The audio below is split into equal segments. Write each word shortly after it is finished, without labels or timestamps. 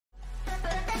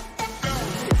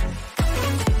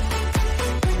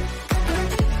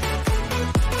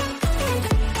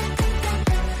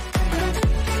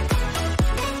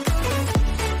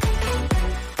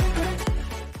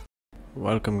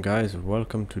Welcome guys,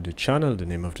 welcome to the channel. The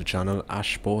name of the channel,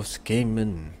 Ashboss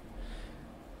Gaming.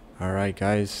 Alright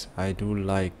guys, I do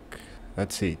like,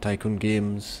 let's see, tycoon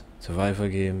games, survivor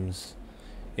games,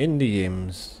 indie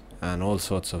games, and all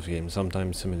sorts of games,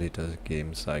 sometimes simulator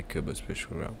games like Kerbal Space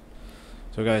Program.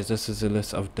 So guys, this is a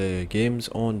list of the games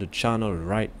on the channel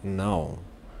right now.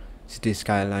 City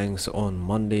Skylines on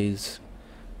Mondays,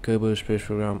 Kerbal Space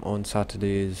Program on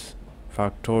Saturdays,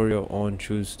 Factorio on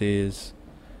Tuesdays,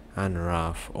 and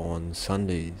RAF on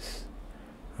Sundays.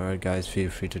 Alright guys, feel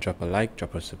free to drop a like,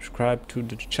 drop a subscribe to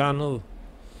the channel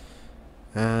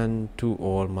and to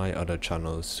all my other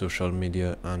channels, social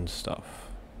media and stuff.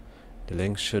 The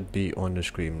links should be on the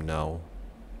screen now.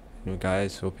 You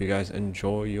guys, hope you guys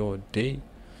enjoy your day.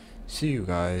 See you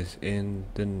guys in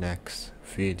the next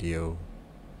video.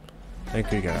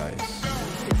 Thank you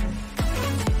guys.